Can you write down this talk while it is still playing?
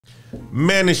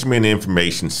Management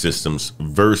information systems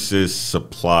versus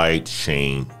supply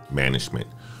chain management.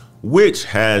 Which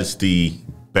has the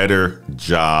better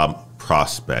job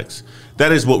prospects?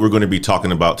 That is what we're going to be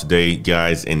talking about today,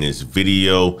 guys, in this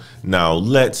video. Now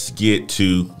let's get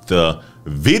to the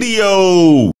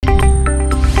video.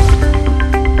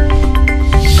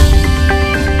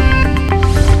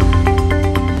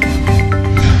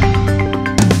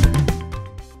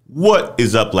 What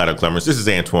is up, ladder climbers? This is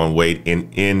Antoine Wade,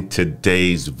 and in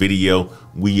today's video,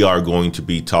 we are going to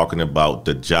be talking about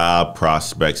the job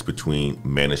prospects between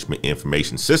management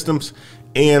information systems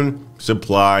and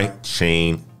supply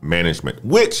chain management.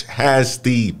 Which has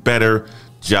the better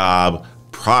job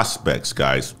prospects,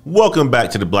 guys? Welcome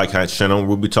back to the Black Hat channel,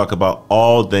 where we talk about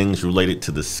all things related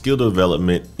to the skill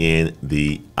development in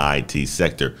the IT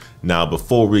sector. Now,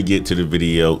 before we get to the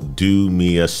video, do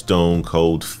me a stone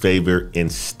cold favor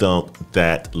and stomp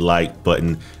that like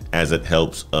button, as it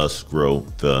helps us grow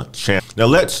the channel. Now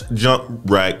let's jump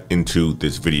right into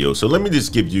this video. So let me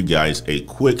just give you guys a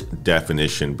quick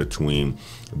definition between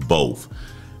both.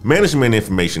 Management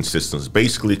information systems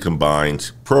basically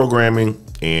combines programming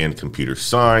and computer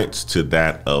science to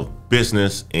that of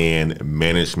business and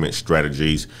management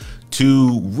strategies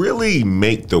to really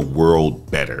make the world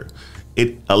better.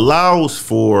 It allows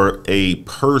for a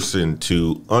person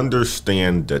to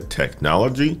understand the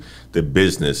technology, the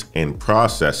business, and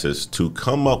processes to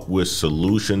come up with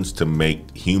solutions to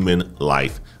make human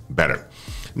life better.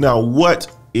 Now,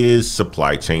 what is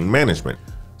supply chain management?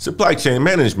 Supply chain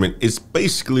management is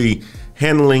basically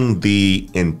handling the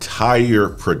entire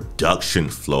production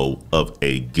flow of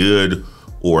a good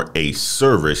or a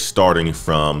service, starting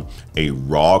from a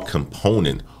raw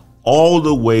component all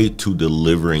the way to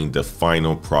delivering the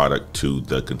final product to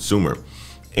the consumer.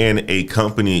 And a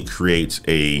company creates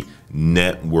a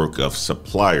network of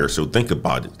suppliers. So think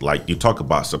about it, like you talk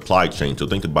about supply chain. So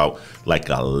think about like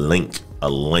a link,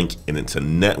 and it's a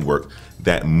network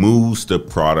that moves the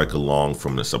product along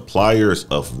from the suppliers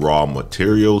of raw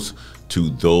materials to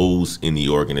those in the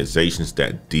organizations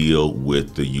that deal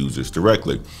with the users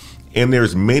directly. And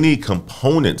there's many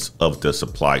components of the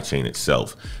supply chain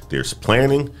itself. There's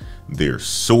planning, there's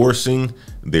sourcing,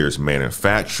 there's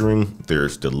manufacturing,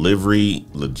 there's delivery,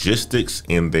 logistics,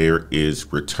 and there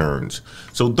is returns.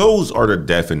 So those are the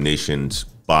definitions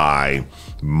by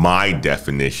my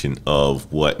definition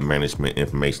of what management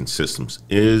information systems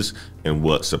is and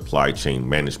what supply chain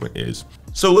management is.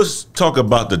 So let's talk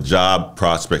about the job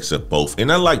prospects of both.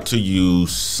 And I like to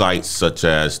use sites such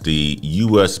as the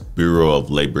US Bureau of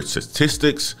Labor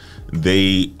Statistics.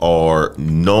 They are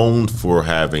known for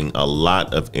having a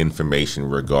lot of information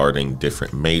regarding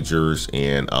different majors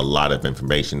and a lot of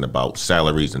information about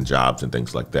salaries and jobs and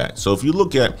things like that. So if you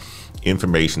look at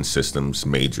information systems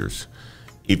majors,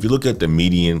 if you look at the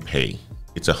median pay,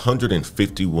 it's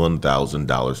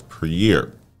 $151,000 per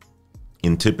year.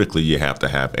 And typically you have to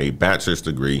have a bachelor's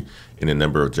degree, and the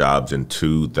number of jobs in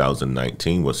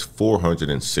 2019 was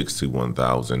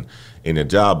 461,000. In the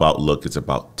job outlook, it's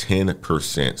about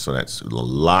 10%. So that's a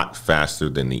lot faster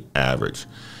than the average.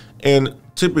 And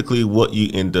typically what you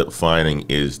end up finding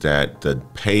is that the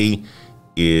pay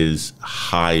is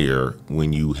higher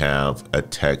when you have a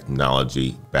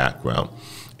technology background.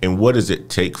 And what does it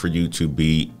take for you to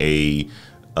be a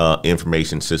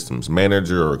information systems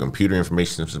manager or a computer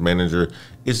information systems manager?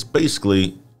 Is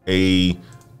basically a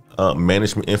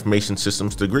management information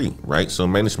systems degree, right? So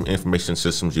management information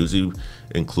systems usually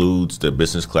includes the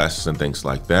business classes and things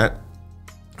like that.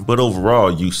 But overall,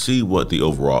 you see what the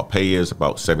overall pay is,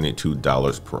 about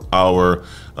 $72 per hour,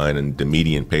 and the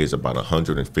median pay is about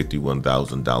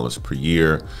 $151,000 per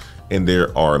year. And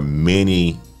there are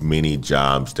many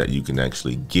jobs that you can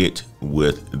actually get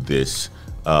with this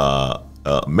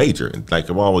major. Like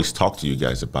I've always talked to you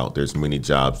guys about, there's many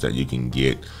jobs that you can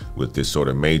get with this sort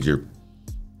of major.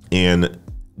 And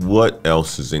what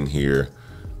else is in here?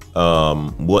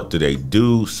 What do they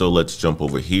do? So let's jump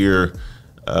over here.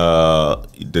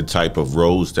 The type of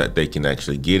roles that they can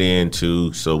actually get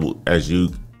into. So as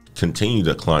you continue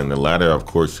to climb the ladder, of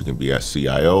course, you can be a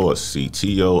CIO, a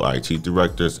CTO, IT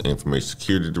directors, information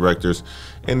security directors,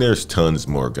 and there's tons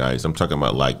more, guys. I'm talking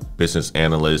about like business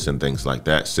analysts and things like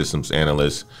that, systems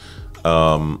analysts.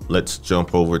 Let's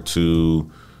jump over to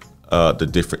the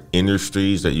different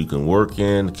industries that you can work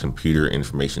in: computer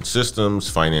information systems,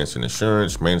 finance and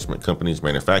insurance, management companies,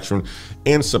 manufacturing,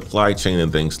 and supply chain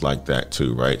and things like that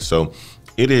too, right? So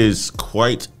it is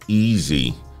quite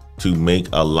easy to make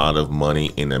a lot of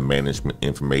money in the management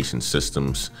information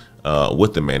systems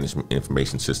with the management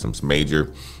information systems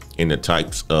major. And the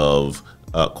types of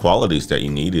qualities that you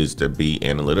need is to be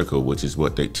analytical, which is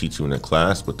what they teach you in the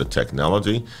class, but the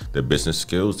technology, the business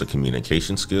skills, the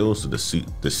communication skills, the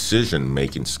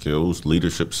decision-making skills,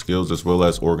 leadership skills, as well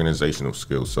as organizational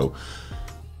skills. So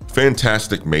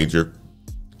fantastic major,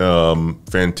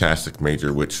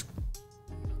 which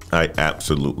I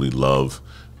absolutely love.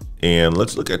 And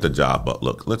let's look at the job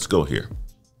outlook. Let's go here.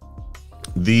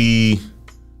 The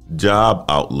job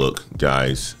outlook,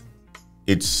 guys,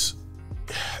 it's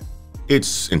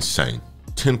insane.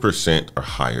 10% or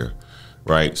higher,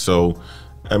 right? So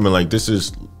I mean, like, this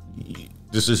is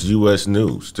US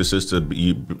News. This is the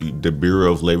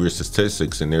Bureau of Labor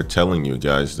Statistics, and they're telling you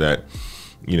guys that,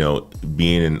 you know,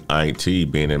 being in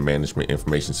IT, being in management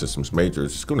information systems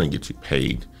majors, is going to get you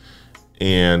paid.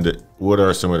 And what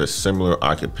are some of the similar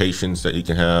occupations that you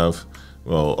can have?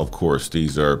 Well, of course,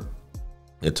 these are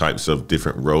the types of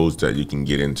different roles that you can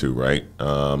get into, right?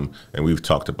 And we've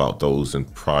talked about those in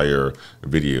prior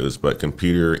videos, but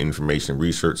computer information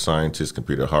research scientists,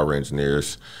 computer hardware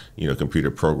engineers, you know, computer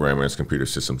programmers, computer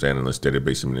systems analysts,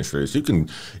 database administrators. You can,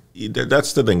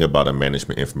 that's the thing about a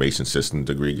management information system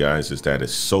degree, guys, is that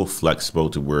it's so flexible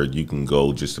to where you can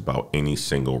go just about any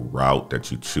single route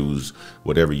that you choose.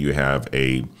 Whatever you have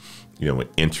an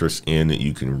interest in, that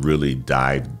you can really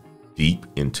dive deep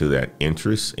into that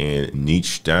interest and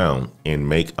niche down and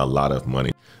make a lot of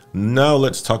money. Now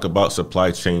let's talk about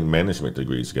supply chain management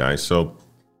degrees, guys. So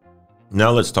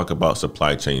now let's talk about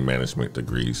supply chain management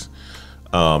degrees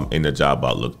in the job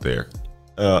outlook there.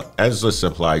 As a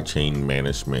supply chain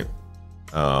management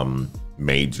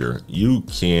major, you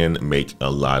can make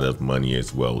a lot of money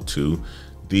as well too.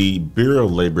 The Bureau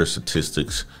of Labor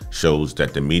Statistics shows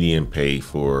that the median pay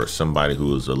for somebody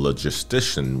who is a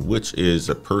logistician, which is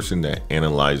a person that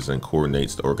analyzes and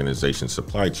coordinates the organization's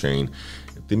supply chain,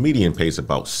 the median pay is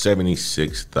about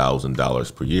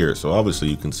 $76,000 per year. So obviously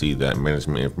you can see that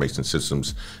management information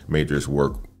systems majors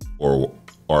work or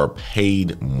are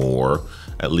paid more,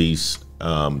 at least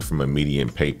from a median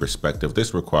pay perspective.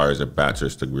 This requires a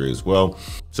bachelor's degree as well.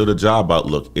 So the job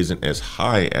outlook isn't as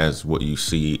high as what you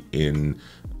see in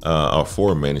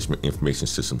for management information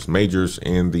systems majors,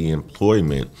 and the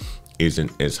employment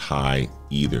isn't as high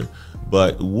either.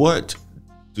 But what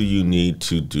do you need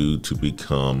to do to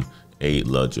become a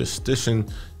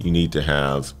logistician? You need to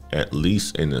have at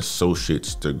least an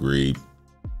associate's degree,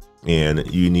 and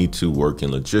you need to work in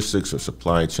logistics or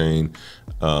supply chain.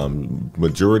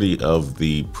 Majority of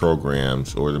the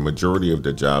programs, or the majority of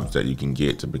the jobs that you can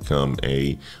get to become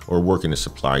or work in the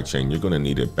supply chain, you're going to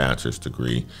need a bachelor's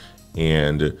degree.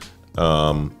 And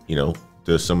some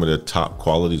of the top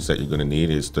qualities that you're going to need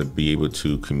is to be able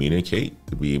to communicate,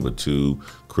 to be able to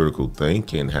critical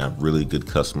think, and have really good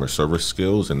customer service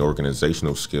skills and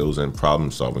organizational skills and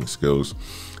problem solving skills.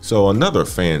 So another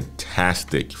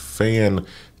fantastic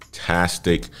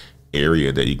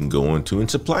area that you can go into, and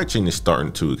supply chain is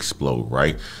starting to explode,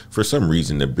 right? For some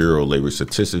reason, the Bureau of Labor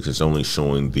Statistics is only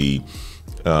showing the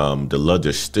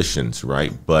logisticians,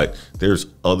 right? But there's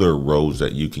other roles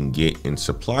that you can get in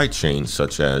supply chain,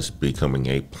 such as becoming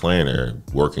a planner,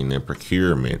 working in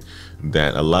procurement,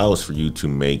 that allows for you to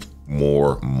make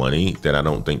more money. That I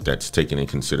don't think that's taken in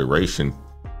consideration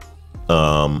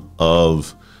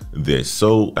of this.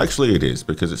 So actually it is,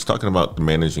 because it's talking about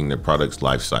managing the product's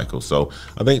life cycle. So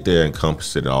I think they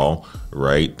encompass it all,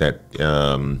 right? That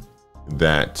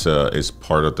is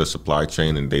part of the supply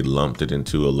chain, and they lumped it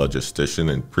into a logistician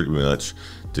and pretty much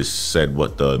just said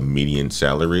what the median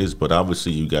salary is. But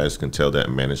obviously you guys can tell that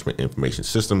management information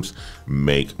systems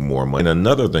make more money. And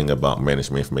another thing about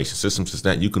management information systems is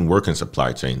that you can work in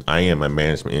supply chain. I am a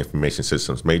management information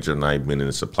systems major, and I've been in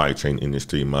the supply chain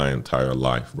industry my entire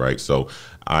life, right? So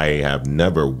I have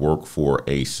never worked for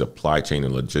a supply chain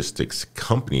and logistics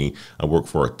company. I work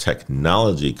for a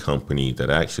technology company that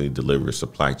actually delivers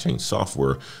supply chain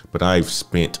software, but I've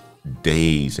spent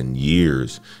days and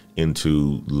years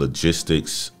into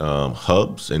logistics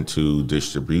hubs, into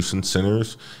distribution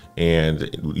centers,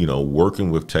 and working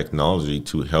with technology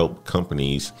to help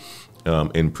companies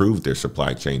improve their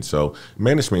supply chain. So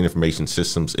management information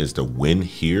systems is the win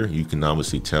here. You can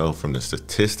obviously tell from the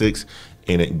statistics,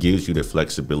 and it gives you the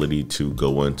flexibility to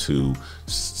go into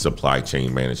supply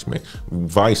chain management.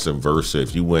 Vice versa,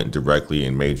 if you went directly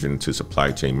and majored into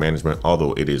supply chain management,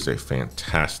 although it is a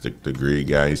fantastic degree,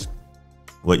 guys,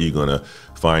 what you're gonna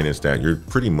find is that you're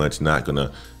pretty much not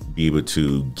gonna be able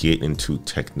to get into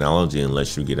technology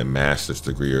unless you get a master's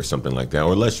degree or something like that,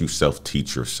 or unless you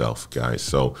self-teach yourself, guys.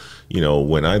 So, you know,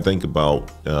 when I think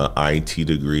about IT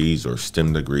degrees or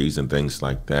STEM degrees and things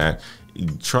like that,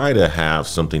 try to have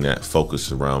something that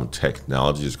focuses around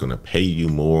technology. Is going to pay you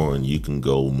more, and you can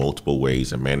go multiple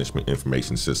ways, and management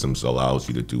information systems allows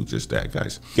you to do just that,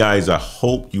 guys. I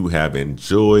hope you have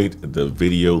enjoyed the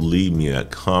video. Leave me a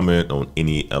comment on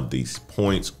any of these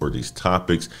points or these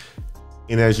topics,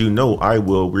 and as you know, I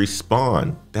will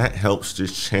respond. That helps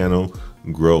this channel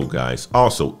grow, guys.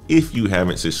 Also, if you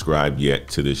haven't subscribed yet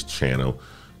to this channel,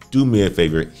 do me a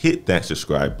favor, hit that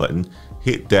subscribe button,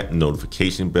 hit that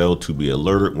notification bell to be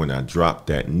alerted when I drop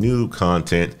that new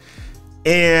content.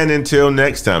 And until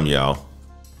next time, y'all,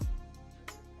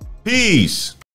 peace.